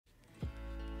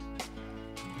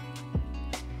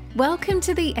Welcome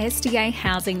to the SDA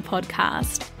Housing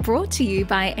Podcast, brought to you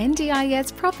by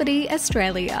NDIS Property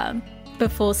Australia.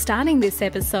 Before starting this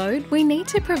episode, we need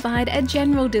to provide a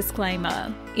general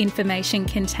disclaimer. Information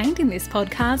contained in this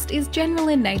podcast is general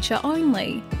in nature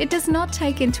only. It does not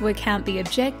take into account the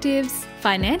objectives,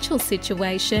 financial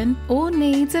situation, or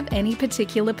needs of any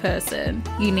particular person.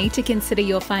 You need to consider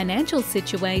your financial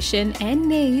situation and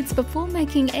needs before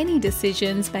making any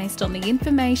decisions based on the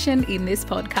information in this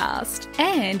podcast.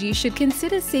 And you should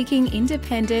consider seeking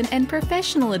independent and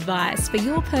professional advice for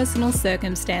your personal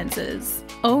circumstances.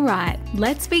 All right,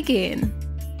 let's begin.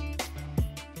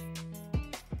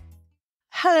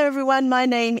 Hello everyone, my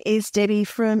name is Debbie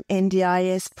from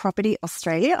NDIS Property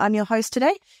Australia. I'm your host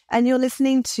today and you're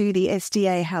listening to the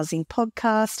SDA Housing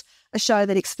Podcast, a show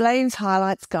that explains,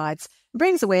 highlights, guides, and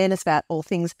brings awareness about all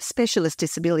things specialist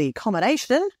disability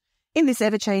accommodation in this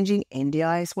ever-changing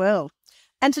NDIS world.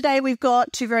 And today we've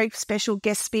got two very special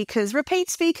guest speakers, repeat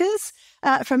speakers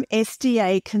from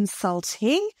SDA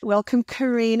Consulting. Welcome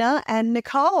Karina and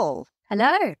Nicole.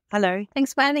 Hello. Hello.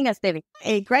 Thanks for having us, Debbie.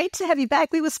 Hey, great to have you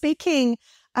back. We were speaking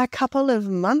a couple of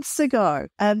months ago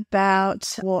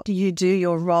about what you do,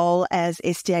 your role as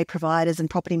SDA providers and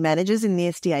property managers in the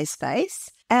SDA space.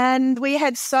 And we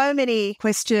had so many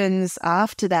questions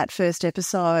after that first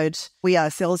episode. We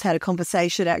ourselves had a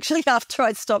conversation actually after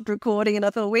I'd stopped recording, and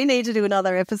I thought we need to do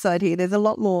another episode here. There's a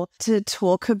lot more to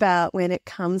talk about when it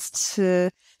comes to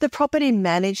the property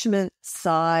management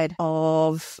side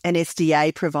of an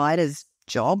SDA provider's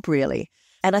job, really.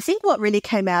 And I think what really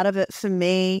came out of it for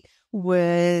me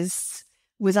was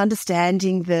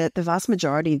understanding that the vast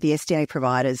majority of the SDA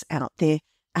providers out there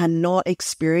are not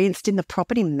experienced in the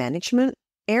property management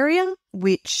area,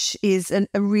 which is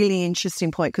a really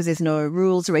interesting point because there's no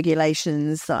rules,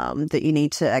 regulations that you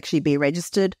need to actually be a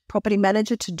registered property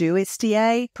manager to do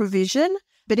SDA provision.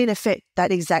 But in effect,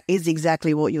 that is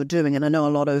exactly what you're doing. And I know a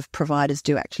lot of providers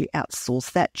do actually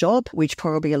outsource that job, which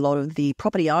probably a lot of the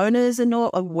property owners are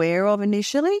not aware of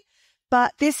initially.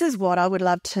 But this is what I would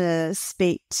love to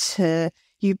speak to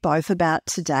you both about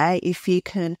today. If you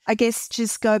can, I guess,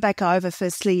 just go back over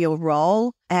firstly your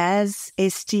role as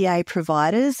SDA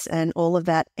providers and all of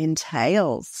that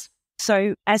entails.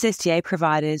 So as SDA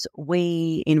providers,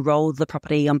 we enroll the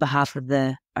property on behalf of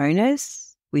the owners.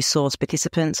 We source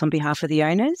participants on behalf of the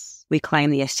owners. We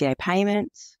claim the SDA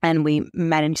payments and we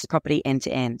manage the property end to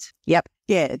end. Yep.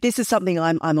 Yeah, this is something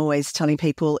I'm always telling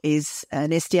people is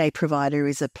an SDA provider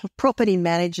is a property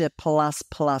manager plus.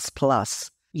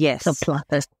 Yes. So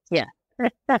plus, yeah.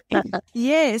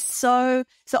 Yes. So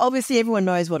obviously everyone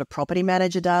knows what a property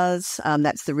manager does.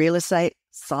 That's the real estate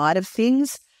side of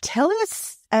things. Tell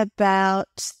us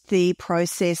about the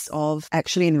process of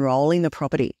actually enrolling the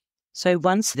property. So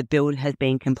once the build has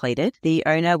been completed, the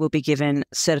owner will be given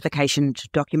certification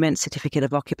documents, certificate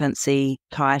of occupancy,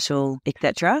 title,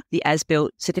 etc., the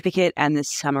as-built certificate and the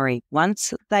summary.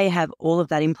 Once they have all of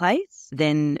that in place,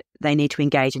 then they need to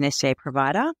engage an SDA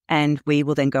provider and we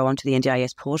will then go onto the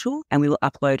NDIS portal and we will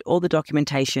upload all the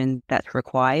documentation that's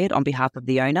required on behalf of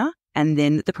the owner. And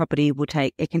then the property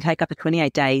can take up to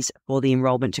 28 days for the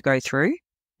enrolment to go through.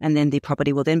 And then the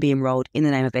property will then be enrolled in the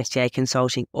name of SDA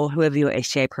Consulting or whoever your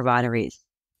SDA provider is.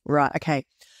 Right, okay.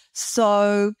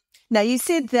 So now you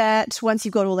said that once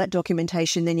you've got all that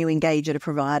documentation, then you engage at a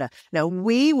provider. Now,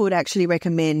 we would actually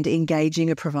recommend engaging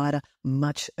a provider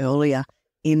much earlier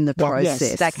in the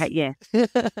process. Yes, okay, yeah.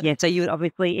 Yeah, so you would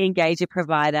obviously engage a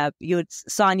provider. You would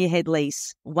sign your head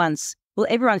lease once. Well,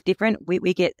 everyone's different.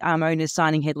 We get owners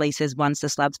signing head leases once the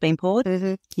slab's been poured.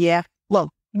 Mm-hmm. Yeah. Well,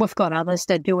 we've got others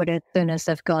that do it as soon as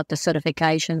they've got the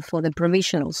certification for the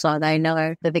provisional, so they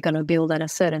know that they're going to build at a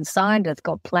certain site. They've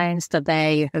got plans that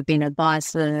they have been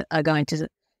advised are going to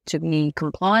be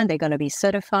compliant. They're going to be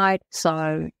certified.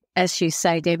 So as you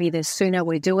say, Debbie, the sooner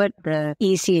we do it, the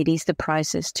easier it is the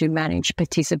process to manage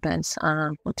participants,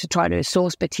 or to try to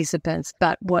source participants.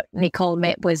 But what Nicole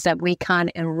meant was that we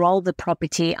can't enroll the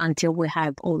property until we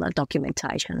have all that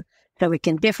documentation. So we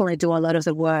can definitely do a lot of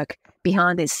the work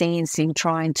behind the scenes in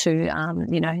trying to,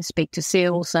 speak to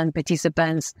sales and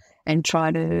participants and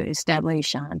try to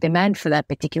establish demand for that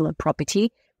particular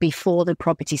property before the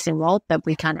property is enrolled, but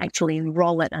we can't actually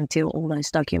enroll it until all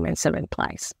those documents are in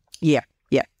place. Yeah.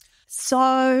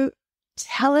 So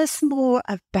tell us more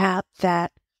about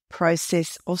that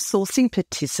process of sourcing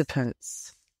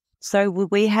participants. So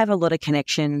we have a lot of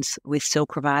connections with SIL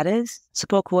providers,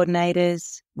 support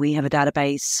coordinators. We have a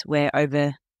database where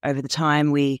over over the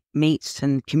time we meet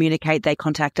and communicate, they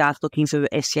contact us looking for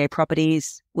SDA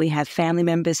properties. We have family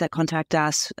members that contact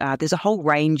us. There's a whole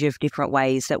range of different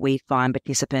ways that we find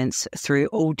participants through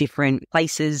all different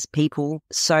places, people.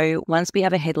 So once we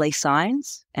have a head lease signed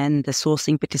and the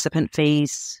sourcing participant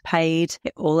fees paid,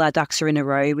 all our ducks are in a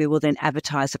row, we will then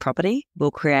advertise the property.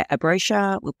 We'll create a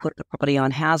brochure, we'll put the property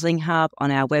on Housing Hub,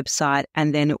 on our website,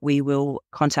 and then we will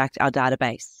contact our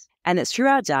database. And it's through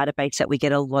our database that we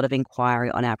get a lot of inquiry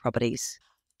on our properties.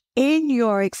 In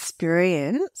your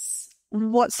experience,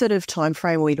 what sort of time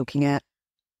frame are we looking at?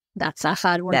 That's a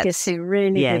hard one because it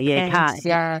really depends.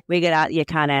 You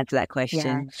can't answer that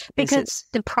question. Because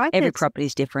the price, every property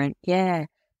is different. Yeah.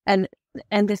 And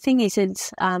the thing is,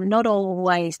 it's not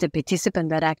always the participant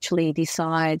that actually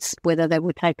decides whether they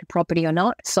would take the property or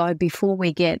not. So before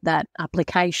we get that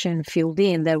application filled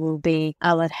in, there will be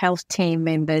allied health team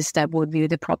members that would view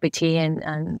the property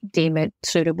and deem it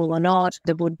suitable or not.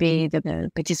 There would be the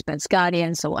participants'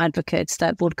 guardians or advocates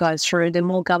that would go through. The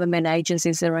more government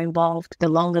agencies that are involved, the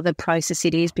longer the process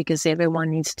it is because everyone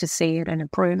needs to see it and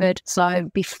approve it. So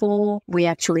before we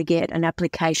actually get an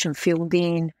application filled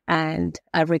in and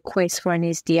a request for an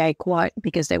SDA quote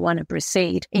because they want to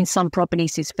proceed, in some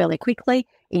properties it's fairly quickly.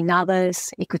 In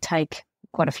others, it could take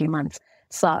quite a few months.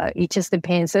 So it just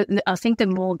depends. I think the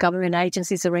more government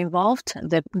agencies are involved,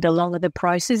 the longer the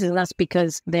process, and that's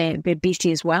because they're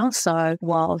busy as well. So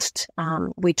whilst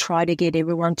we try to get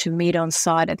everyone to meet on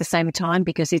site at the same time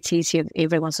because it's easier if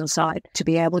everyone's on site to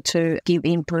be able to give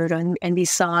input and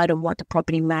decide on what the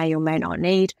property may or may not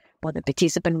need, what the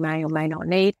participant may or may not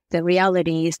need. The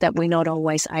reality is that we're not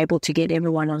always able to get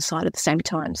everyone on site at the same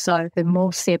time. So the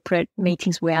more separate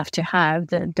meetings we have to have,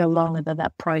 the longer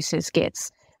that process gets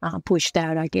pushed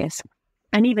out, I guess.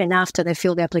 And even after they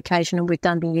fill the application and we've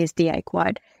done the SDA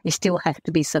quote, it still has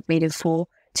to be submitted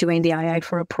to NDIA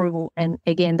for approval. And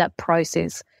again, that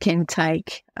process can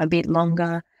take a bit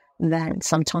longer than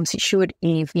sometimes it should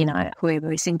if,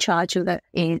 whoever is in charge of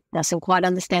it doesn't quite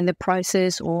understand the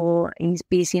process or is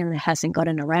busy and hasn't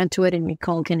gotten around to it. And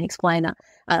Nicole can explain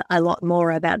a lot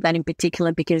more about that in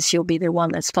particular because she'll be the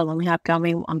one that's following up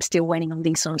going, I'm still waiting on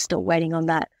this, I'm still waiting on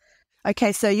that.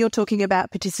 Okay, so you're talking about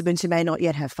participants who may not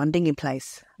yet have funding in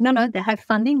place. No, they have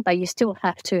funding, but you still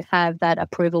have to have that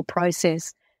approval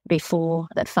process before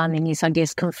that funding is, I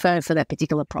guess, confirmed for that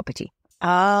particular property.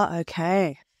 Ah,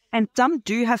 okay. And some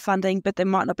do have funding, but there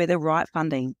might not be the right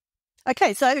funding.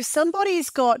 Okay, so if somebody's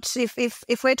got,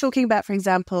 if we're talking about, for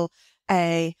example,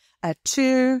 a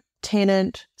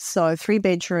 2-tenant, so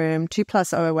 3-bedroom,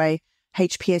 2+ OOA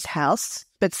HPS house,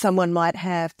 but someone might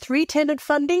have 3-tenant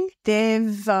funding,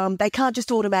 they can't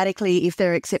just automatically, if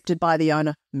they're accepted by the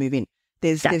owner, move in.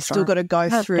 They've still got to go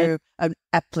through an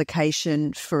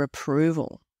application for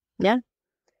approval. Yeah.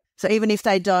 So even if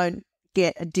they don't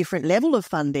get a different level of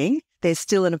funding, there's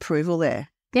still an approval there.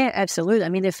 Yeah, absolutely. I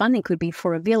mean, the funding could be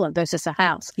for a villa versus a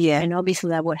house. Yeah. And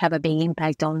obviously that would have a big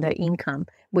impact on the income,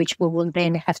 which we will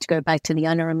then have to go back to the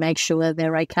owner and make sure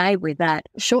they're okay with that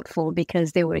shortfall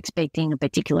because they were expecting a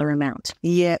particular amount.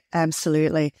 Yeah,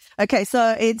 absolutely. Okay,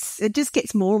 so it just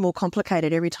gets more and more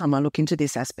complicated every time I look into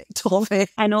this aspect of it.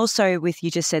 And also with you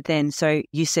just said then, so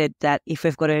you said that if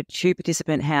we've got a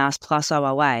 2-participant house plus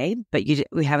OOA, but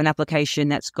we have an application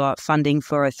that's got funding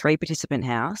for a 3-participant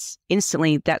house,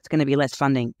 instantly that's going to be less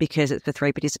funding because it's for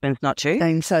 3 participants, not 2.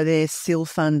 And so their SIL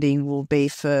funding will be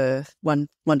for 1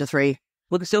 to 3.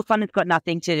 Well, the SIL funding's got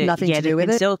nothing to do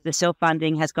with it. The SIL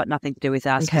funding has got nothing to do with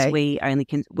us because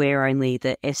we're only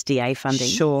the SDA funding.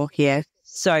 Sure, yeah.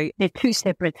 So they're 2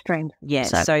 separate streams. Yeah.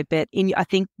 So but I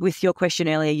think with your question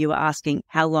earlier, you were asking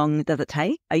how long does it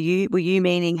take? Were you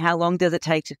meaning how long does it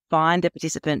take to find a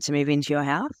participant to move into your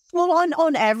house? Well,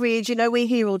 on average, we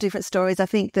hear all different stories. I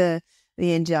think the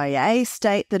NDIA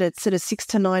state that it's sort of 6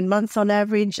 to 9 months on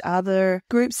average. Other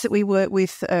groups that we work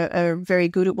with are very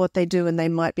good at what they do and they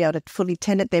might be able to fully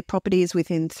tenant their properties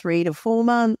within 3 to 4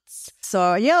 months. So,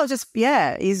 are you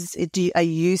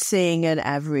seeing an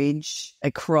average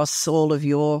across all of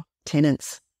your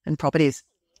tenants and properties?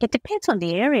 It depends on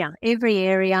the area. Every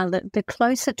area, the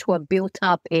closer to a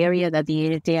built-up area that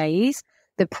the SDA is,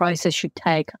 the process should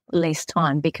take less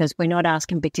time because we're not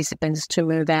asking participants to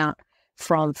move out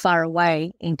from far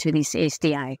away into this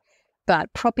SDA.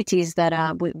 But properties that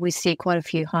are, we see quite a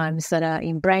few homes that are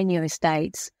in brand new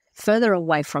estates, further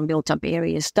away from built-up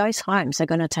areas, those homes are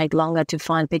going to take longer to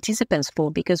find participants for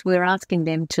because we're asking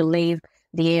them to leave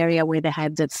the area where they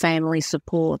have the family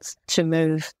supports to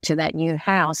move to that new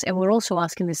house. And we're also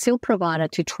asking the SIL provider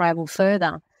to travel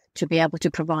further to be able to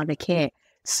provide the care.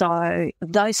 So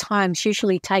those homes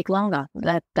usually take longer.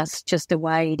 That's just the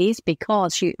way it is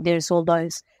because there's all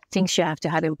those things you have to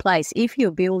have in place. If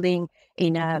you're building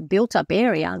in a built-up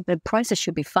area, the process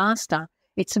should be faster.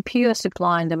 It's a pure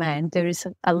supply and demand. There is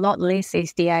a lot less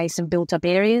SDAs in built-up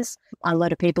areas. A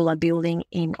lot of people are building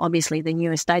in, obviously, the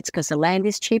newer states because the land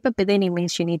is cheaper, but then it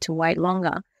means you need to wait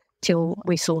longer till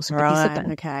we source a participant.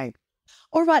 Right, okay.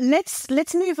 All right,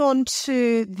 let's move on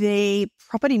to the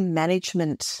property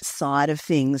management side of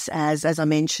things. As I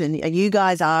mentioned, you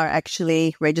guys are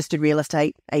actually registered real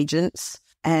estate agents,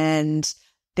 and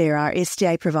there are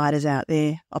SDA providers out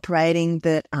there operating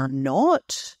that are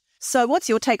not. So what's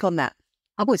your take on that?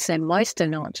 I would say most are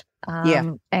not.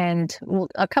 Yeah. And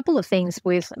a couple of things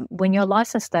with when you're a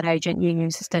licensed estate agent, you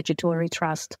use a statutory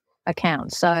trust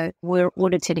account. So we're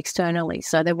audited externally.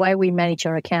 So the way we manage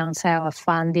our accounts, how our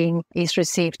funding is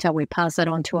received, how we pass it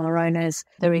on to our owners,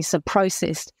 there is a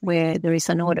process where there is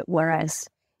an audit. Whereas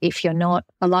if you're not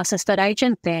a licensed estate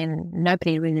agent, then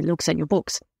nobody really looks at your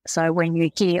books. So when you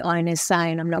hear owners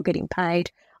saying, I'm not getting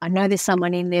paid, I know there's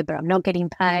someone in there, but I'm not getting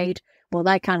paid, well,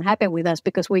 they can't happen with us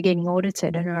because we're getting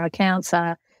audited and our accounts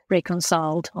are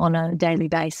reconciled on a daily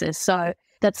basis. So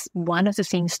that's one of the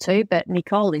things too. But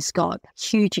Nicole has got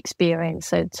huge experience.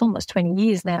 So it's almost 20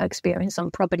 years now experience on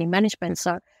property management.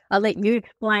 So I'll let you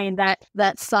explain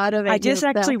that side of it. I just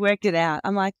actually worked it out.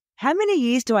 I'm like, how many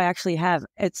years do I actually have?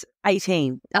 It's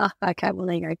 18. Oh, okay. Well,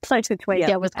 there you go. Close to 20. Yep.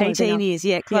 Yeah, it was 18 years.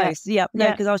 Yeah, close. Yeah. Yep. No,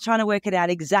 because I was trying to work it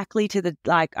out exactly to the,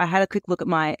 I had a quick look at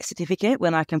my certificate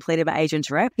when I completed my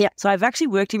agent's rep. Yeah. So I've actually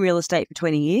worked in real estate for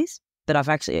 20 years, but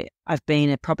I've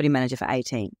been a property manager for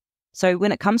 18. So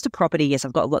when it comes to property, yes,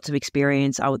 I've got lots of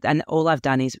experience. And all I've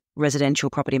done is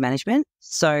residential property management.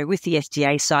 So with the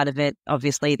SDA side of it,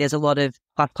 obviously there's a lot of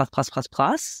plus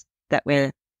that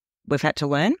we've had to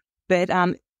learn. But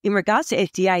in regards to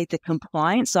SDA, the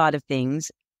compliance side of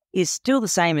things is still the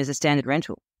same as a standard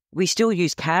rental. We still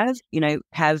use CAV,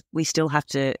 we still have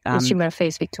to... Consumer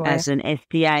Affairs Victoria. As an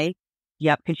SDA,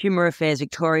 Consumer Affairs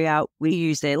Victoria, we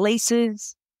use their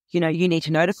leases. You need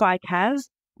to notify CAV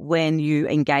when you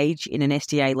engage in an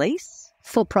SDA lease.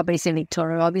 For properties in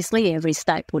Victoria, obviously, every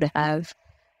state would have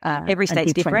every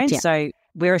state's different. Yeah. So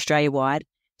we're Australia-wide.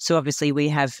 So obviously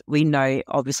we know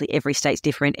every state's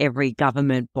different. Every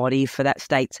government body for that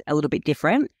state's a little bit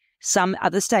different. Some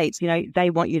other states, they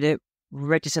want you to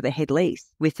register the head lease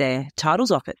with their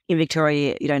titles office. In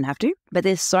Victoria, you don't have to. But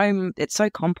it's so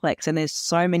complex and there's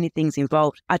so many things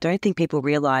involved. I don't think people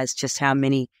realise just how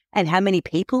many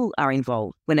people are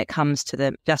involved when it comes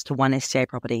to just to one SDA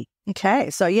property.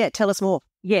 Okay. So, tell us more.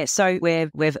 Yeah, so we've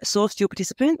sourced your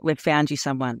participant, we've found you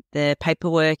someone. The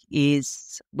paperwork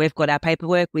we've got our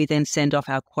paperwork, we then send off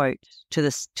our quote to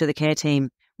the care team.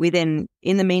 We then,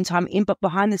 in the meantime,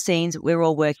 behind the scenes, we're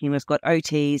all working. We've got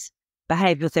OTs,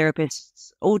 behavioural therapists,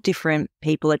 all different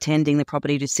people attending the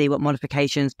property to see what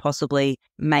modifications possibly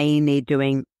may need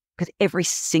doing, because every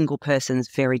single person's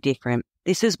very different.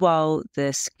 This is while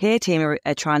the care team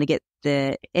are trying to get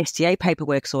the SDA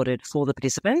paperwork sorted for the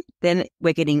participant. Then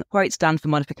we're getting quotes done for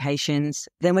modifications.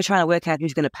 Then we're trying to work out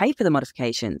who's going to pay for the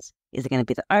modifications. Is it going to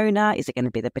be the owner? Is it going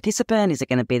to be the participant? Is it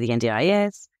going to be the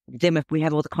NDIS? Then if we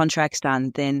have all the contracts done,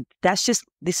 then this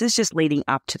is just leading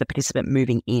up to the participant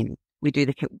moving in.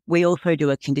 We also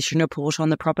do a condition report on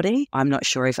the property. I'm not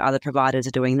sure if other providers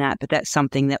are doing that, but that's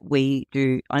something that we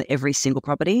do on every single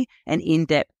property, an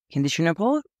in-depth condition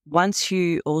report. Before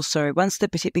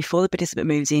the participant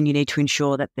moves in, you need to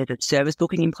ensure that there's a service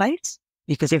booking in place,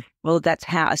 because that's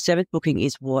how a service booking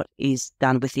is what is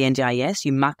done with the NDIS.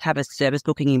 You must have a service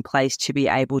booking in place to be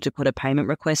able to put a payment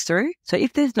request through. So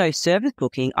if there's no service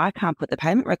booking, I can't put the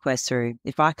payment request through.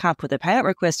 If I can't put the payment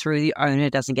request through, the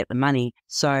owner doesn't get the money.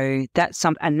 So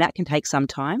and that can take some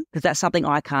time, because that's something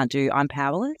I can't do. I'm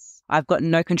powerless. I've got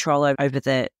no control over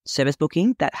the service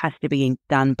booking. That has to be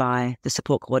done by the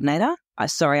support coordinator. I'll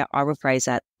rephrase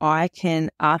that. I can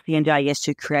ask the NDIS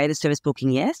to create a service booking,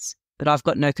 yes, but I've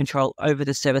got no control over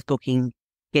the service booking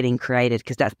getting created,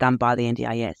 because that's done by the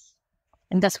NDIS.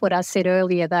 And that's what I said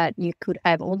earlier, that you could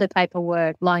have all the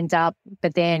paperwork lined up,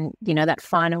 but then, that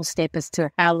final step as to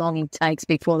how long it takes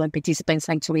before the participants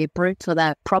actually approved for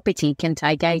that property can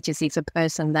take ages if a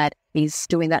person that is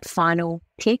doing that final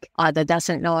tick either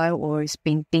doesn't know or has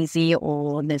been busy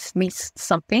or they've missed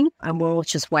something, and we're all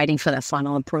just waiting for that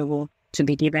final approval to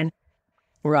be given.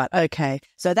 Right, okay.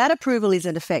 So that approval is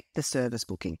in effect the service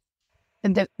booking.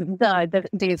 And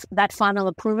that final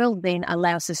approval then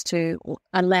allows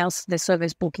the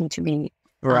service booking to be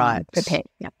prepared.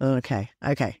 Yeah. Okay.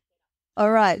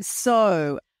 All right.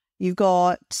 So you've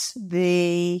got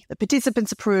the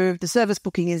participants approved, the service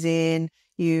booking is in,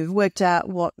 you've worked out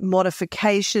what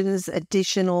modifications,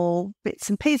 additional bits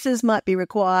and pieces might be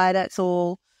required. That's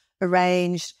all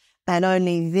arranged. and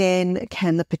only then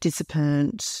can the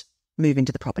participant move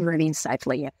into the property. Move in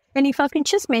safely, yeah. And if I can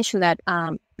just mention that,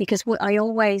 because we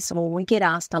get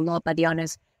asked a lot by the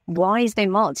owners, why is there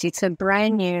mods? It's a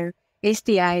brand new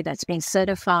SDA that's been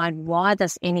certified. Why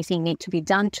does anything need to be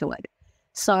done to it?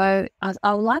 So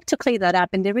I would like to clear that up.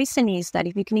 And the reason is that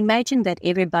if you can imagine that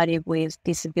everybody with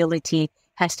disability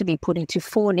has to be put into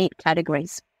 4 need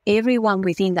categories, everyone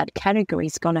within that category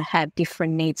is going to have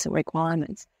different needs and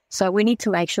requirements. So we need to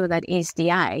make sure that the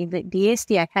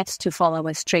SDA has to follow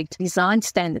a strict design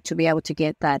standard to be able to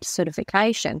get that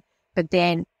certification. But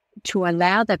then to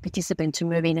allow the participant to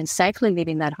move in and safely live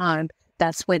in that home,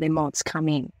 that's where the mods come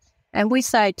in. And we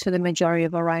say to the majority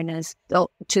of our owners, the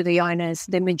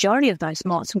majority of those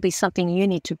mods will be something you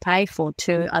need to pay for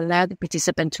to allow the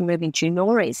participant to move into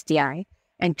your SDA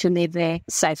and to live there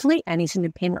safely and as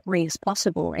independently as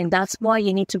possible. And that's why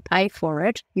you need to pay for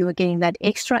it. You are getting that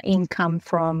extra income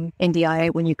from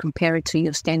NDIA when you compare it to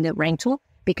your standard rental,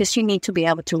 because you need to be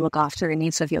able to look after the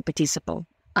needs of your participant.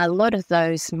 A lot of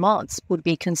those mods would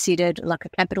be considered like a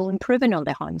capital improvement on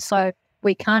their home. So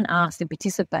we can't ask the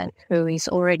participant who is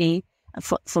already,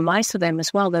 for most of them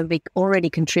as well, they'll be already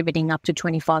contributing up to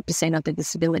 25% of the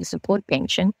disability support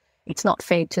pension. It's not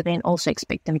fair to then also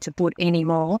expect them to put any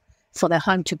more for their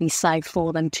home to be safe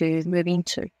for them to move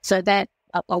into. So that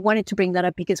I wanted to bring that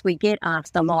up because we get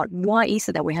asked a lot, why is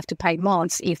it that we have to pay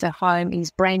mods if the home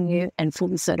is brand new and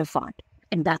fully certified?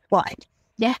 And that's why.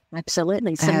 Yeah,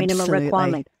 absolutely. It's a minimum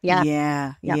requirement.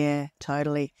 Yeah,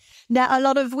 totally. Now,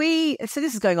 so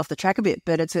this is going off the track a bit,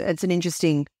 but it's an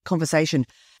interesting conversation.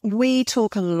 We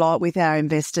talk a lot with our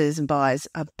investors and buyers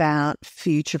about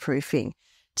future-proofing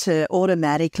to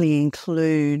automatically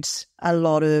include a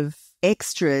lot of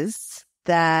extras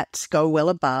that go well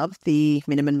above the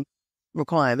minimum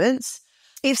requirements.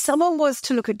 If someone was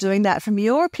to look at doing that, from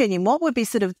your opinion, what would be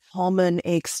sort of common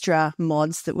extra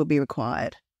mods that would be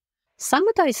required? Some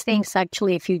of those things,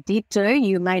 actually, if you did do,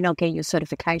 you may not get your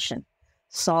certification.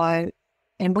 So,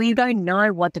 and we don't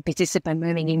know what the participant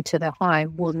moving into the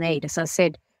home will need. As I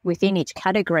said, within each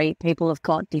category, people have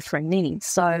got different needs.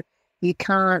 So you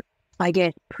can't,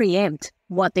 preempt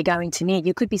what they're going to need.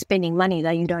 You could be spending money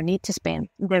that you don't need to spend.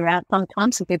 There are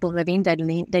sometimes some people live in, they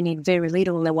need very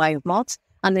little in the way of mods,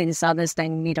 and then there's others they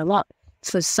need a lot.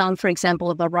 For some, for example,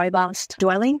 of a robust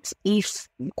dwellings, if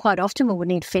quite often we would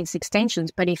need fence extensions,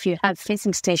 but if you have fence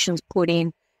extensions put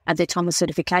in at the time of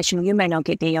certification, you may not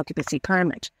get the occupancy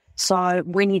permit. So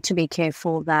we need to be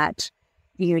careful that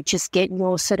you just get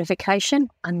your certification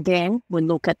and then we'll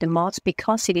look at the mods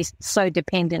because it is so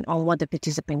dependent on what the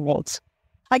participant wants.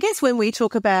 I guess when we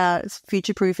talk about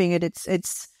future-proofing it,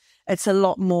 it's a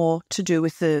lot more to do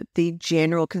with the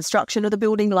general construction of the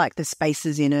building, like the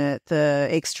spaces in it, the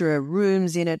extra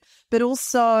rooms in it, but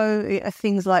also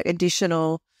things like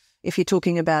additional, if you're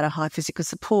talking about a high physical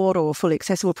support or fully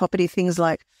accessible property, things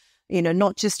like,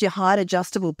 not just your height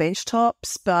adjustable bench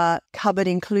tops, but cupboard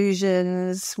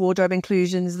inclusions, wardrobe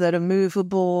inclusions that are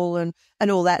movable and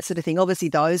all that sort of thing. Obviously,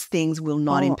 those things will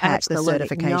not impact the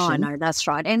certification. No, that's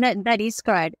right. And that is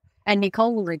great. And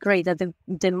Nicole will agree that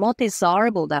the more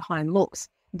desirable that home looks,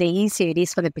 the easier it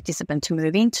is for the participant to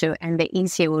move into and the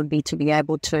easier it will be to be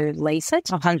able to lease it.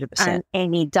 100%.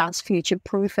 And it does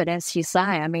future-proof it, as you say.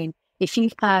 I mean, if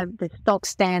you have the stock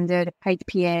standard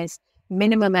HPS,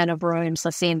 minimum amount of rooms,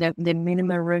 let's say the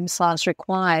minimum room size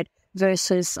required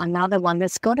versus another one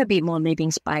that's got a bit more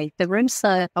living space. The rooms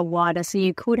are wider, so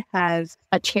you could have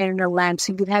a chair and a lamp.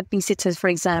 So you could have visitors, for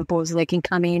example, so they can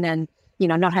come in and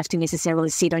not have to necessarily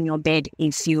sit on your bed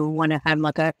if you want to have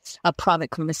like a private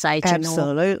conversation.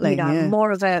 Absolutely, or,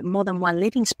 more than one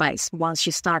living space. Once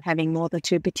you start having more than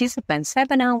 2 participants,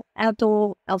 have an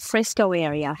outdoor alfresco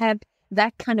area, have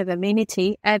that kind of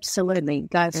amenity. Absolutely,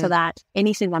 go for that.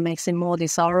 Anything that makes it more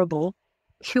desirable.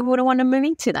 Who wouldn't want to move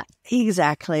into that?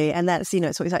 Exactly, and that's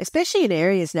it's what we say, especially in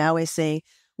areas now we're seeing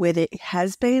where there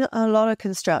has been a lot of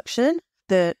construction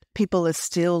that people are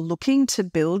still looking to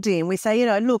build in. We say,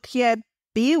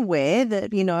 be aware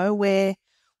that,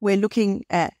 we're looking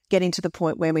at getting to the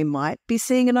point where we might be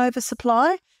seeing an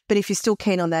oversupply. But if you're still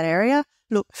keen on that area,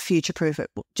 look, future-proof it.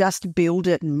 Just build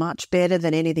it much better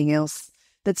than anything else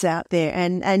that's out there.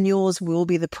 And yours will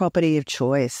be the property of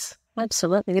choice.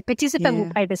 Absolutely. The participant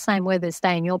will pay the same whether they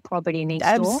stay in your property next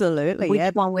door. Absolutely.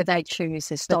 Which one would they choose?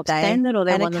 The stock standard or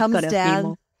the one that's got a few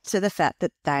more? To the fact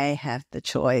that they have the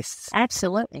choice.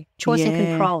 Absolutely. Choice and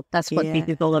control. That's what this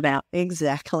is all about.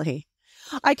 Exactly.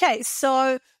 Okay,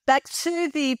 so back to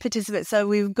the participant. So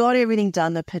we've got everything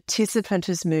done. The participant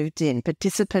has moved in.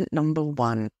 Participant number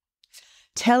 1.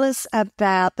 Tell us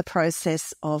about the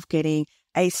process of getting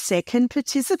a second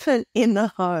participant in the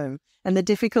home and the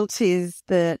difficulties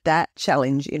that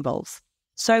challenge involves.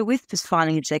 So with this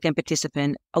finding a second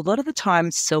participant, a lot of the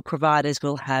time SIL providers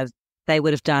would have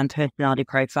done personality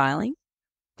profiling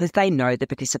because they know the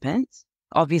participants.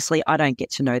 Obviously, I don't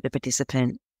get to know the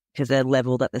participant to the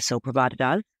level that the SIL provider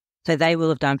does. So they will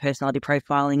have done personality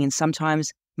profiling, and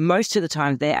sometimes, most of the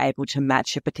time, they're able to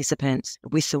match a participant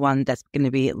with the one that's going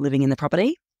to be living in the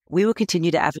property. We will continue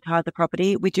to advertise the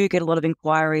property. We do get a lot of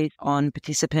inquiries on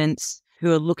participants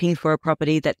who are looking for a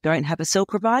property that don't have a SIL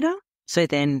provider. So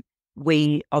then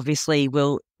we obviously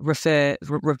will refer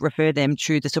them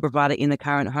to the SIL provider in the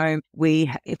current home.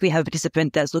 If we have a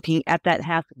participant that's looking at that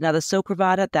house with another SIL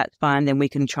provider, that's fine. Then we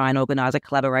can try and organise a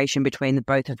collaboration between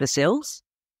both of the SILs.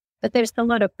 But there's a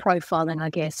lot of profiling,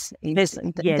 I guess. There's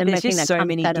just so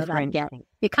many different.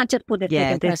 You can't just put the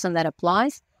second person that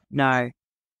applies. No.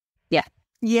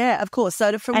 Yeah, of course.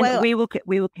 So we will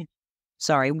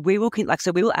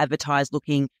advertise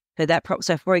looking for that.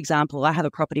 So for example, I have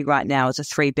a property right now. It's a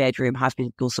 3-bedroom high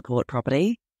physical support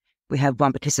property. We have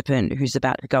one participant who's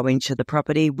about to go into the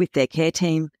property with their care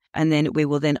team, and then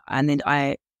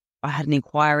I had an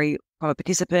inquiry from a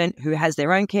participant who has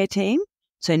their own care team.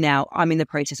 So now I'm in the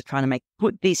process of trying to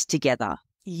put this together.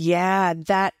 Yeah,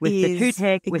 that is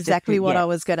exactly what I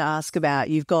was going to ask about.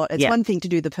 It's one thing to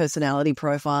do the personality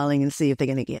profiling and see if they're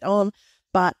going to get on,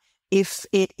 but if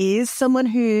it is someone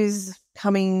who's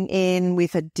coming in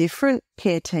with a different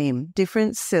care team,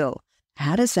 different SIL,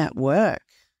 how does that work?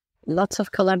 Lots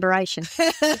of collaboration.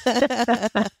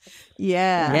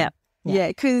 Yeah,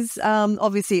 because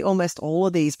obviously almost all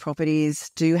of these properties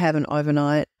do have an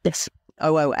overnight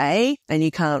OOA, and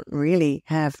you can't really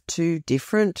have two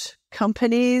different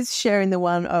companies sharing the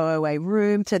one OOA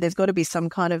room. So there's got to be some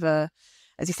kind of as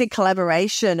you said,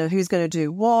 collaboration of who's going to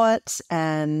do what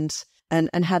and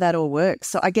how that all works.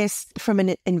 So I guess from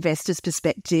an investor's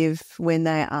perspective, when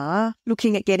they are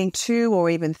looking at getting 2 or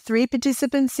even 3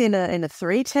 participants in a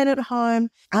 3-tenant home,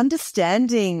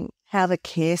 understanding how the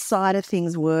care side of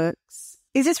things works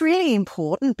is just really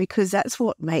important, because that's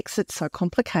what makes it so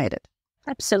complicated.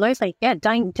 Absolutely. Yeah.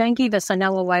 Don't give us an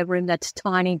OOA room that's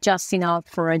tiny, just enough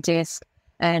for a desk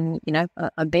and,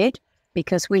 a bed,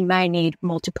 because we may need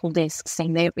multiple desks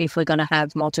in there if we're going to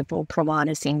have multiple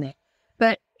providers in there.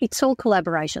 But it's all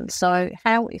collaboration. So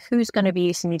who's going to be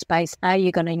using this space? How are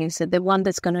you going to use it? The one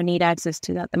that's going to need access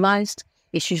to that the most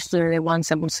is usually the ones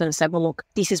that will sort of say, well, look,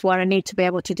 this is what I need to be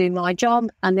able to do my job.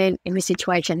 And then every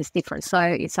situation is different. So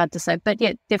it's hard to say. But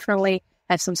yeah, definitely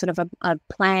have some sort of a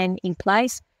plan in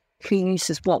place. Who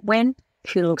uses what when,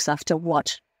 who looks after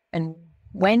what and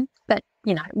when. But,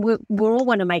 we all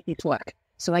want to make this work.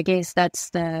 So I guess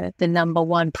that's the number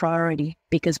one priority,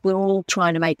 because we're all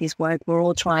trying to make this work. We're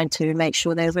all trying to make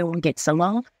sure that everyone gets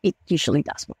along. It usually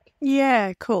does work.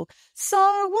 Yeah, cool. So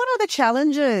what other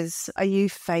challenges are you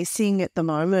facing at the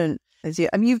moment?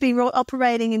 You've been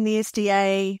operating in the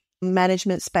SDA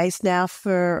management space now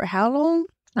for how long?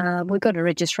 We got a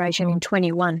registration in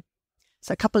 21.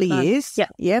 So a couple of years. Yeah.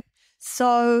 Yep.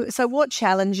 So what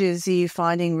challenges are you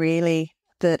finding really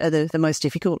that are the most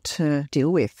difficult to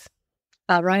deal with?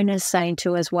 Our owners saying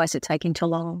to us, why is it taking too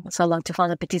long? So long to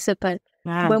find a participant.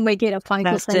 When we get a phone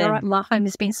call saying, all right, my home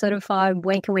has been certified,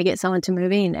 when can we get someone to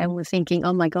move in? And we're thinking,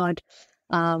 oh my God,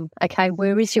 okay,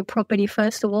 where is your property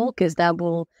first of all? Because that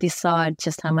will decide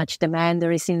just how much demand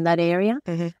there is in that area.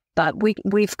 Mm-hmm. But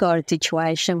we've got a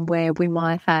situation where we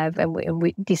might have,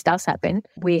 and this does happen,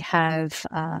 we have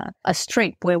a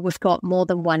street where we've got more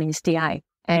than one SDA.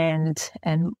 And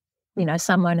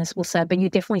some owners will say, but you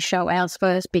definitely show ours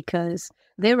first, because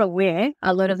they're aware,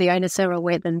 a lot of the owners are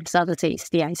aware that there's other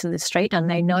SDAs in the street, and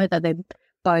they know that they're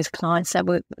both clients that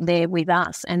were there with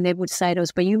us. And they would say to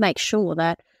us, but you make sure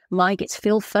that mine gets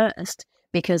filled first,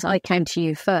 because I came to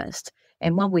you first.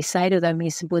 And what we say to them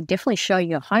is, we'll definitely show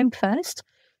your home first,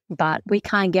 but we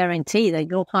can't guarantee that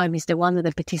your home is the one that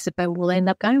the participant will end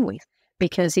up going with,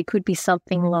 because it could be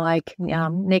something like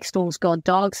next door's got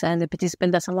dogs and the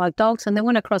participant doesn't like dogs, and the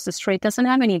one across the street doesn't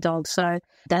have any dogs. So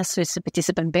that suits the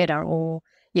participant better. Or,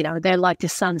 they like the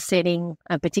sun setting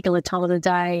a particular time of the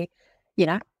day,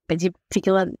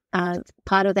 particular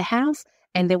part of the house,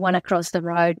 and the one across the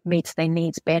road meets their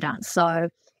needs better. So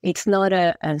it's not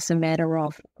as a matter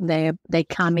of they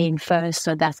come in first,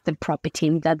 so that's the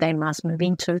property that they must move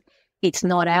into. It's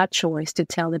not our choice to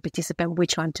tell the participant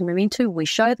which one to move into. We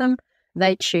show them,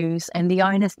 they choose, and the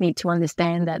owners need to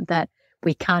understand that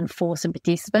we can't force a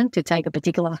participant to take a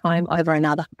particular home over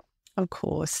another. Of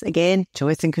course. Again,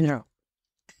 choice and control.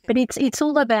 But it's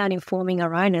all about informing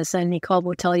our owners, and Nicole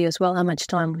will tell you as well how much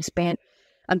time we spent.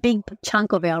 A big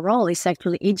chunk of our role is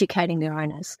actually educating the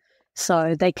owners.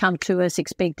 So they come to us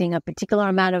expecting a particular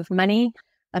amount of money,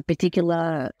 a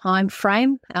particular time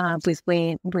frame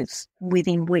within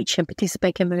which a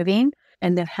participant can move in,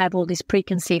 and they have all these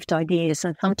preconceived ideas,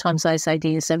 and sometimes those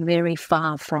ideas are very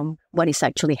far from what is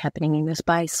actually happening in the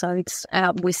space. So it's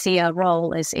we see our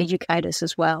role as educators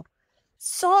as well.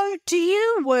 So do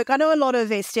you work, I know a lot of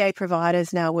SDA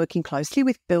providers now working closely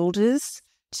with builders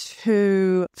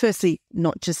to, firstly,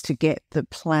 not just to get the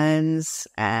plans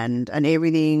and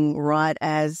everything right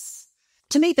as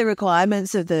to meet the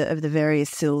requirements of the various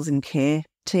SILs and care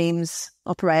teams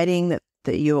operating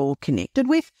that you're connected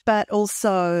with, but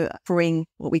also bring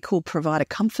what we call provider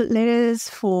comfort letters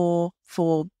for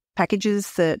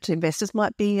packages that investors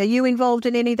might be. Are you involved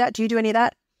in any of that? Do you do any of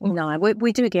that? No,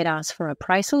 we do get asked for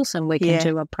appraisals, and we can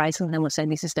do appraisals, and we'll say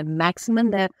this is the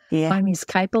maximum that home is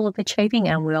capable of achieving,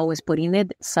 and we always put in there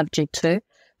subject to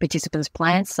participants'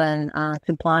 plans and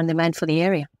supply and demand for the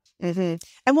area. Mm-hmm.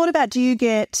 And what about, do you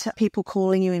get people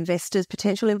calling you, investors,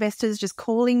 potential investors, just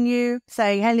calling you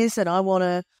saying, hey, listen, I want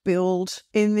to build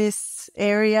in this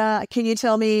area. Can you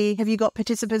tell me, have you got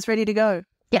participants ready to go?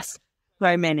 Yes.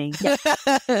 So many. Yeah.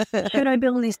 Should I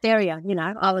build in this area?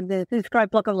 This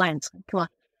great block of land. Come on.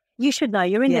 You should know.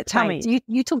 You're in the space.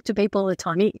 You talk to people all the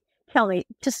time. You tell me,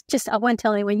 just I won't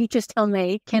tell anyone. You just tell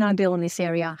me, can I build in this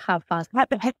area? How fast?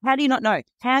 How do you not know?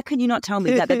 How can you not tell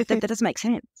me that? That doesn't make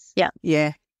sense. Yeah.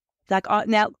 Yeah. Like I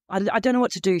don't know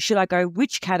what to do. Should I go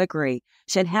which category?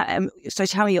 So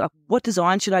tell me, what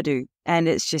design should I do? And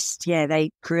it's just,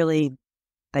 they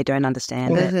don't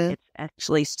understand it. It's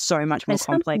actually so much more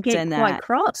complex than that. Quite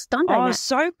cross, don't they? Oh,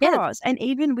 so cross. Yeah. And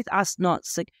even with us not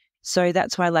so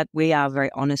that's why we are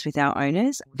very honest with our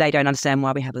owners. They don't understand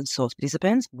why we haven't sourced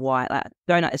participants. Why?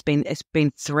 It's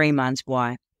been 3 months.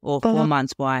 Why? Or 4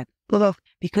 months. Why?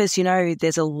 Because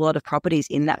there's a lot of properties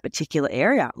in that particular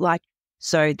area.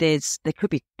 So there's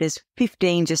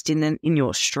 15 just in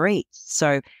your street.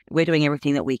 So we're doing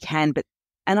everything that we can.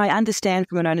 And I understand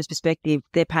from an owner's perspective,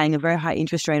 they're paying a very high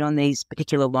interest rate on these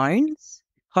particular loans.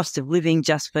 Cost of living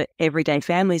just for everyday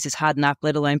families is hard enough,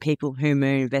 let alone people who are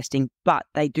investing. But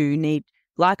they do need,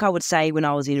 like I would say when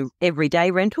I was in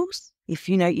everyday rentals, if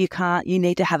you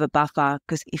need to have a buffer,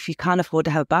 because if you can't afford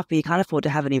to have a buffer, you can't afford to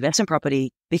have an investment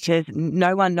property, because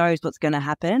no one knows what's going to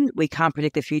happen. We can't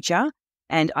predict the future.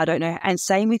 And I don't know. And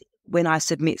same with when I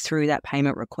submit through that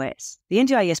payment request. The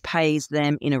NDIS pays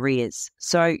them in arrears.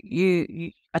 So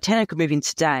a tenant could move in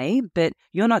today, but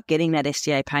you're not getting that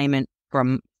SDA payment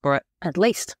for at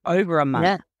least over a month.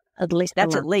 Yeah, at least.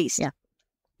 That's at least. Yeah.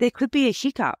 There could be a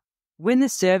hiccup. When the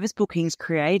service booking's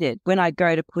created, when I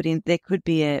go to put in, there could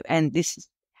be and this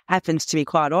happens to me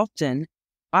quite often,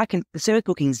 the service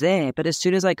booking's there, but as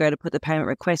soon as I go to put the payment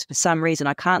request, for some reason,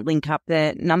 I can't link up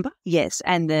the number. Yes.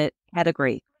 And the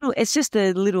category. It's just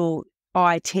a little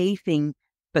IT thing,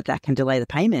 but that can delay the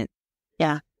payment.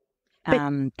 Yeah.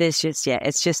 There's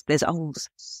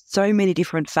so many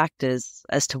different factors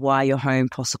as to why your home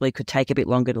possibly could take a bit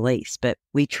longer to lease, but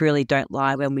we truly don't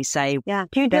lie when we say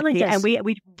due diligence,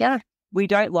 and we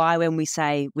don't lie when we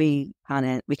say we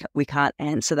can't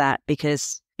answer that,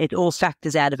 because it all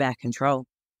factors out of our control.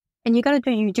 And you got to do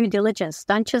your due diligence.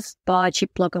 Don't just buy a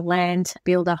cheap block of land,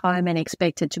 build a home and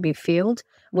expect it to be filled.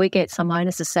 We get some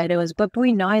owners to say to us, but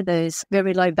we know there's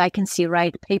very low vacancy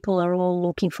rate. People are all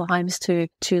looking for homes to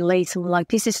lease. And we're like,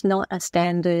 this is not a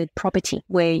standard property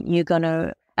where you're going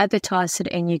to advertise it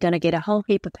and you're going to get a whole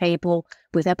heap of people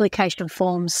with application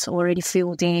forms already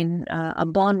filled in, a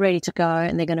bond ready to go,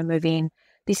 and they're going to move in.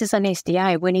 This is an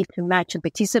SDA. We need to match a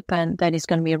participant that is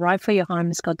going to be right for your home,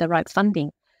 has got the right funding.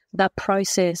 That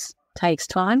process takes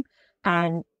time,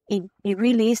 and it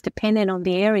really is dependent on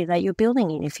the area that you're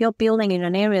building in. If you're building in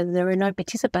an area that there are no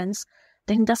participants,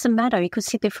 then it doesn't matter. It could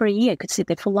sit there for a year, it could sit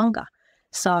there for longer.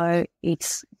 So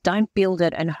don't build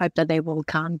it and hope that they will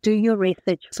come. Do your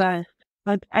research first.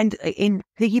 And in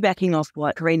piggybacking off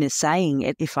what Karina's saying,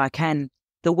 if I can,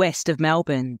 the west of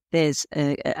Melbourne, there's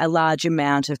a large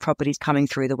amount of properties coming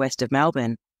through the west of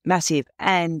Melbourne. Massive,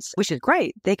 and which is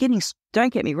great.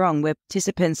 Don't get me wrong, where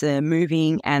participants are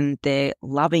moving and they're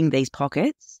loving these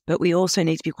pockets, but we also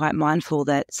need to be quite mindful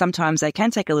that sometimes they can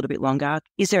take a little bit longer.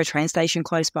 Is there a train station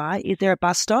close by? Is there a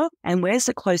bus stop? And where's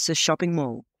the closest shopping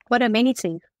mall? What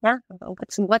amenities? Yeah,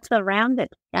 what's around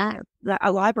it? Yeah,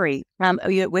 a library.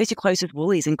 Where's your closest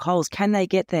Woolies and Coles? Can they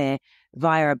get there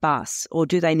via a bus, or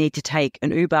do they need to take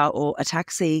an Uber or a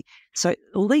taxi? So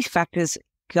all these factors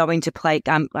go into play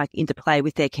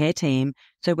with their care team.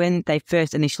 So when they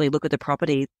first initially look at the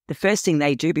property, the first thing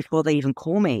they do before they even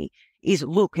call me is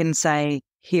look and say,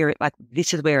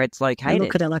 this is where it's located.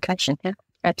 Look at a location. Yeah,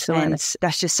 absolutely. And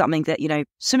that's just something that,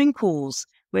 swimming pools,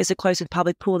 Where's the closest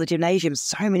public pool, the gymnasium?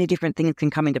 So many different things can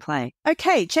come into play.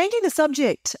 Okay, changing the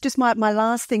subject. Just my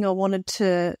last thing I wanted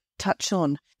to touch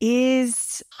on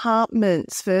is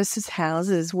apartments versus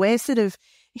houses. We're sort of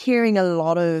hearing a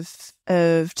lot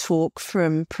of talk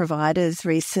from providers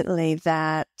recently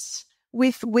that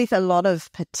with a lot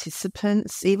of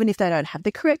participants, even if they don't have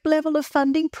the correct level of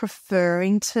funding,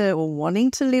 preferring to or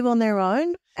wanting to live on their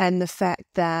own, and the fact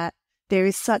that there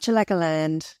is such a lack of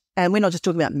land. And we're not just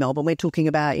talking about Melbourne, we're talking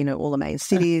about, all the main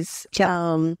cities.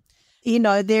 Yeah.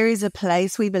 There is a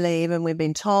place, we believe, and we've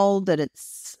been told that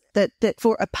it's that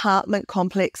for apartment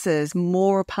complexes,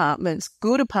 more apartments,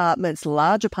 good apartments,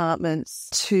 large apartments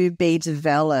to be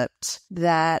developed,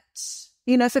 that,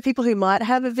 for people who might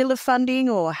have a villa funding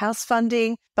or house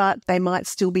funding, but they might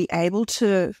still be able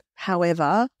to,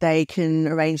 however, they can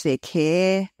arrange their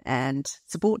care and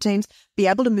support teams, be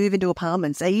able to move into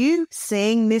apartments. Are you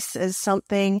seeing this as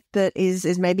something that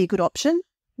is maybe a good option?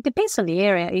 It depends on the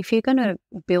area. If you're going to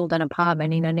build an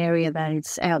apartment in an area that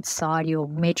is outside your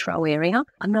metro area,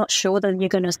 I'm not sure that you're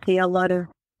going to see a lot of...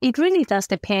 It really does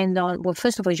depend on, well,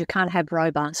 first of all, you can't have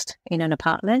robust in an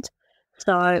apartment.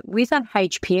 So with an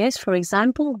HPS, for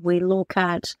example, we look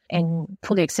at, and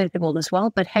fully acceptable as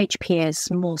well, but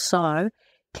HPS more so,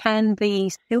 can the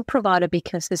SIL provider,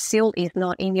 because the SIL is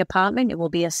not in the apartment, it will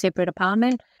be a separate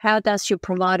apartment. How does your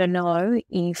provider know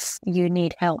if you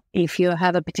need help? If you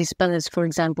have a participant that's, for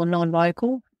example,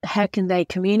 non-local, how can they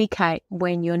communicate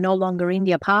when you're no longer in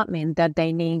the apartment that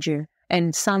they need you?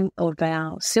 And some of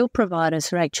our SIL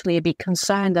providers are actually a bit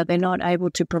concerned that they're not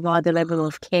able to provide the level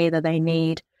of care that they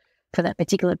need for that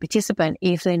particular participant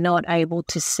if they're not able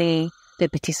to see the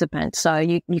participant. So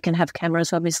you can have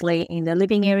cameras obviously in the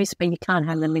living areas, but you can't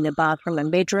have them in the bathroom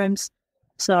and bedrooms.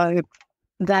 So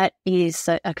that is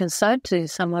a concern to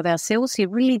some of our SILs. It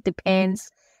really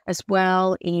depends as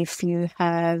well if you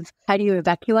have, how do you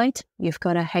evacuate? You've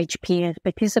got a HPS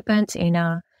participant in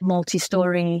a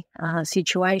multi-story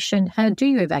situation. How do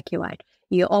you evacuate?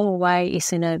 Your OOA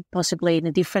is possibly in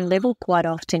a different level. Quite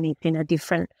often it's in a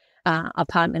different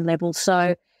apartment level.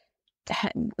 So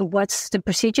what's the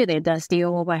procedure there? Does the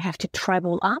OOA have to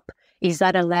travel up? Is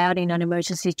that allowed in an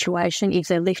emergency situation? If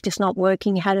the lift is not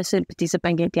working, how does the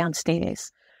participant get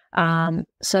downstairs?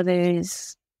 So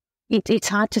it's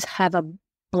hard to have a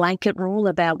blanket rule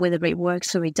about whether it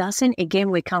works or it doesn't.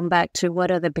 Again, we come back to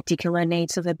what are the particular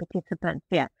needs of the participant.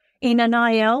 Yeah. In an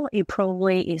IL, it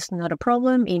probably is not a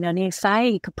problem. In an FA,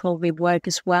 it could probably work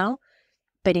as well,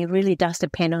 but it really does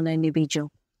depend on the individual.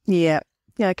 Yeah.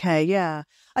 Okay. Yeah.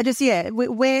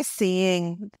 We're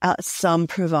seeing some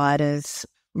providers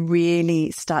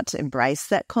really start to embrace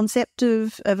that concept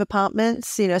of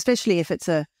apartments, especially if it's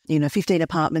 15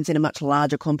 apartments in a much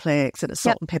larger complex that are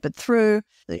salt and peppered through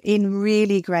in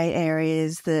really great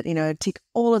areas that, tick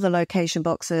all of the location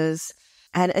boxes.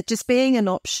 And it just being an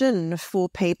option for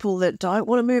people that don't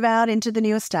want to move out into the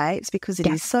new estates because it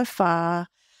is so far.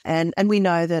 And we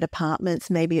know that apartments,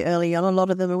 maybe early on, a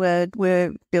lot of them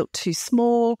were built too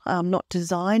small, not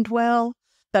designed well.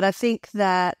 But I think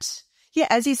that,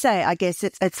 as you say, I guess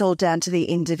it's all down to the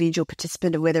individual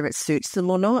participant of whether it suits them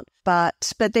or not.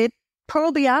 But there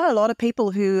probably are a lot of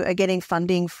people who are getting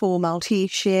funding for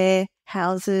multi-share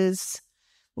houses,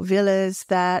 villas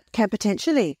that can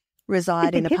potentially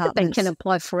reside in apartments. They can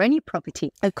apply for any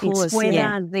property. Of course, it's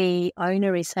whether the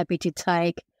owner is happy to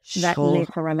take that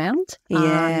lesser amount.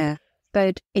 Yeah.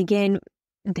 But again,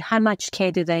 how much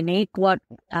care do they need? What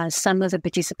some of the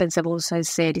participants have also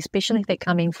said, especially if they're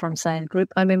coming from, say, a group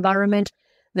home environment,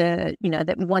 they're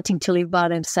wanting to live by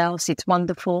themselves, it's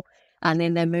wonderful. And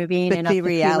then they move in and after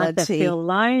reality. They feel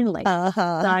lonely.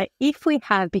 So if we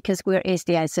have, because we're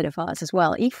SDA certified as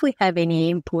well, if we have any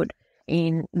input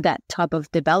in that type of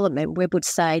development, we would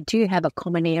say, do you have a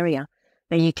common area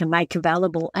that you can make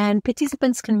available? And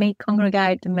participants can meet,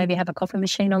 congregate, and maybe have a coffee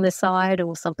machine on the side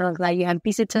or something like that. You have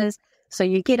visitors. So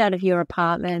you get out of your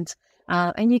apartment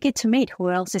and you get to meet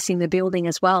who else is in the building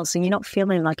as well. So you're not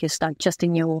feeling like you're stuck just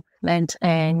in your land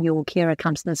and your carer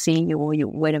comes to see you or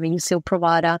whatever, your SIL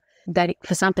provider. That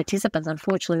for some participants,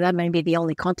 unfortunately, that may be the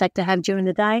only contact to have during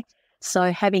the day.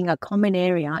 So having a common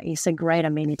area is a great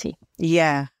amenity.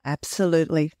 Yeah,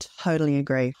 absolutely. Totally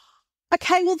agree.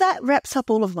 Okay, well, that wraps up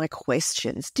all of my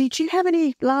questions. Did you have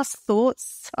any last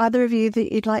thoughts, either of you,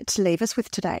 that you'd like to leave us with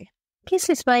today? I guess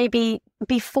it's maybe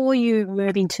before you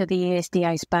move into the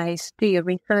SDA space, do your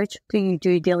research, do your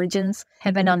due diligence,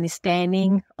 have an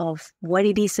understanding of what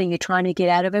it is that you're trying to get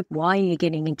out of it, why you're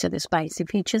getting into the space.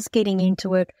 If you're just getting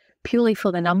into it purely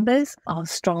for the numbers, I'll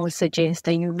strongly suggest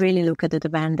that you really look at the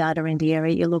demand data in the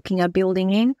area you're looking at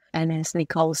building in. And as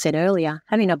Nicole said earlier,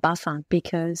 having a buffer,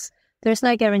 because There's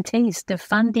no guarantees. The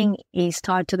funding is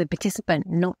tied to the participant,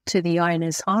 not to the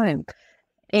owner's home.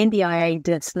 NDIA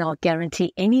does not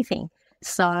guarantee anything.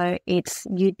 So it's,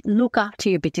 you look after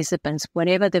your participants.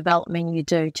 Whatever development you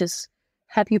do, just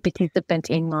have your participant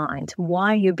in mind.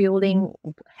 Why you're building,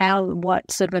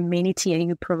 what sort of amenity are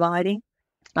you providing?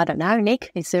 I don't know,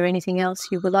 Nick, is there anything else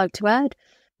you would like to add?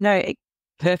 No,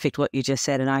 perfect what you just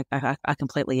said, and I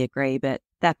completely agree. But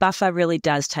that buffer really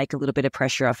does take a little bit of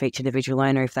pressure off each individual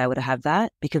owner if they were to have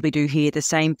that, because we do hear the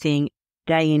same thing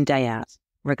day in, day out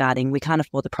regarding we can't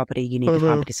afford the property, you need to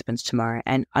find participants tomorrow.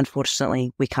 And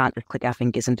unfortunately, we can't just click our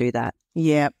fingers and do that.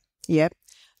 Yep.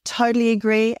 Totally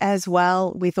agree as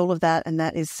well with all of that. And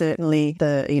that is certainly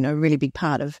the, really big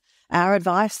part of our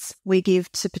advice we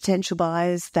give to potential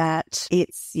buyers, that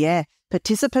it's,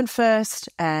 participant first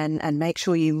and make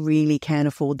sure you really can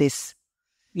afford this.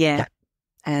 Yeah.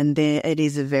 And it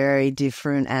is a very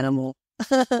different animal.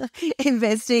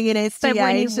 Investing in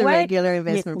SDA to regular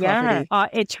investment property.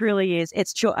 It truly is.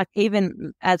 It's true.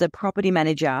 Even as a property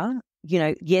manager,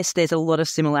 yes, there's a lot of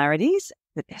similarities,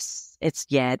 but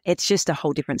it's just a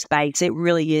whole different space. It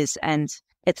really is. And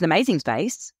it's an amazing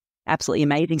space, absolutely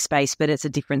amazing space, but it's a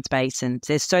different space. And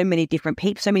there's so many different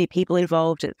people, so many people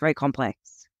involved. It's very complex.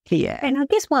 Yeah. And I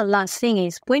guess one last thing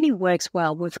is, when it works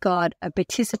well, we've got a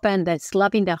participant that's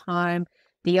loving the home,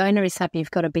 the owner is happy you've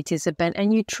got a participant,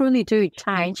 and you truly do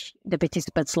change the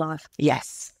participant's life.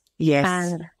 Yes.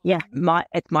 And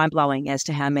it's mind-blowing as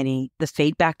to how many, the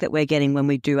feedback that we're getting when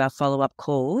we do our follow-up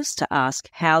calls to ask,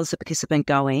 how's the participant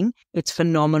going? It's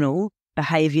phenomenal.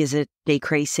 Behaviours are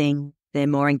decreasing. They're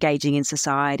more engaging in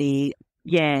society.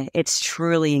 Yeah, it's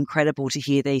truly incredible to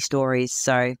hear these stories.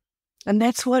 So, and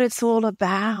that's what it's all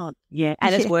about. Yeah,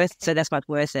 and that's why it's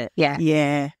worth it.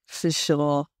 Yeah, for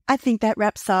sure. I think that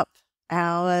wraps up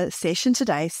our session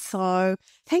today. So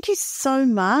thank you so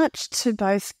much to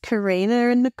both Karina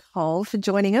and Nicole for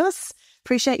joining us.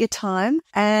 Appreciate your time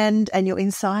and your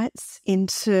insights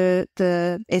into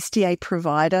the SDA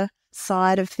provider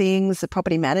side of things, the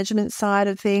property management side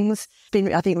of things. It's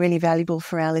been, I think, really valuable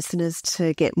for our listeners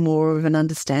to get more of an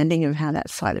understanding of how that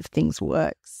side of things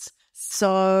works.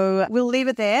 So we'll leave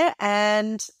it there,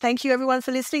 and thank you everyone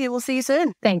for listening, and we'll see you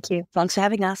soon. Thank you. Thanks for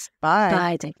having us.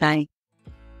 Bye. Bye.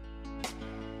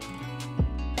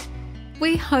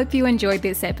 We hope you enjoyed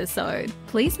this episode.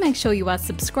 Please make sure you are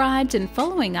subscribed and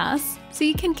following us so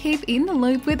you can keep in the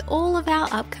loop with all of our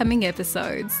upcoming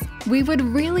episodes. We would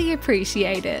really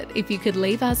appreciate it if you could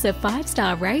leave us a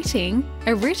 5-star rating,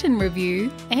 a written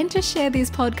review, and to share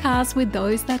this podcast with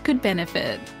those that could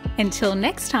benefit. Until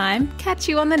next time, catch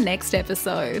you on the next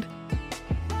episode.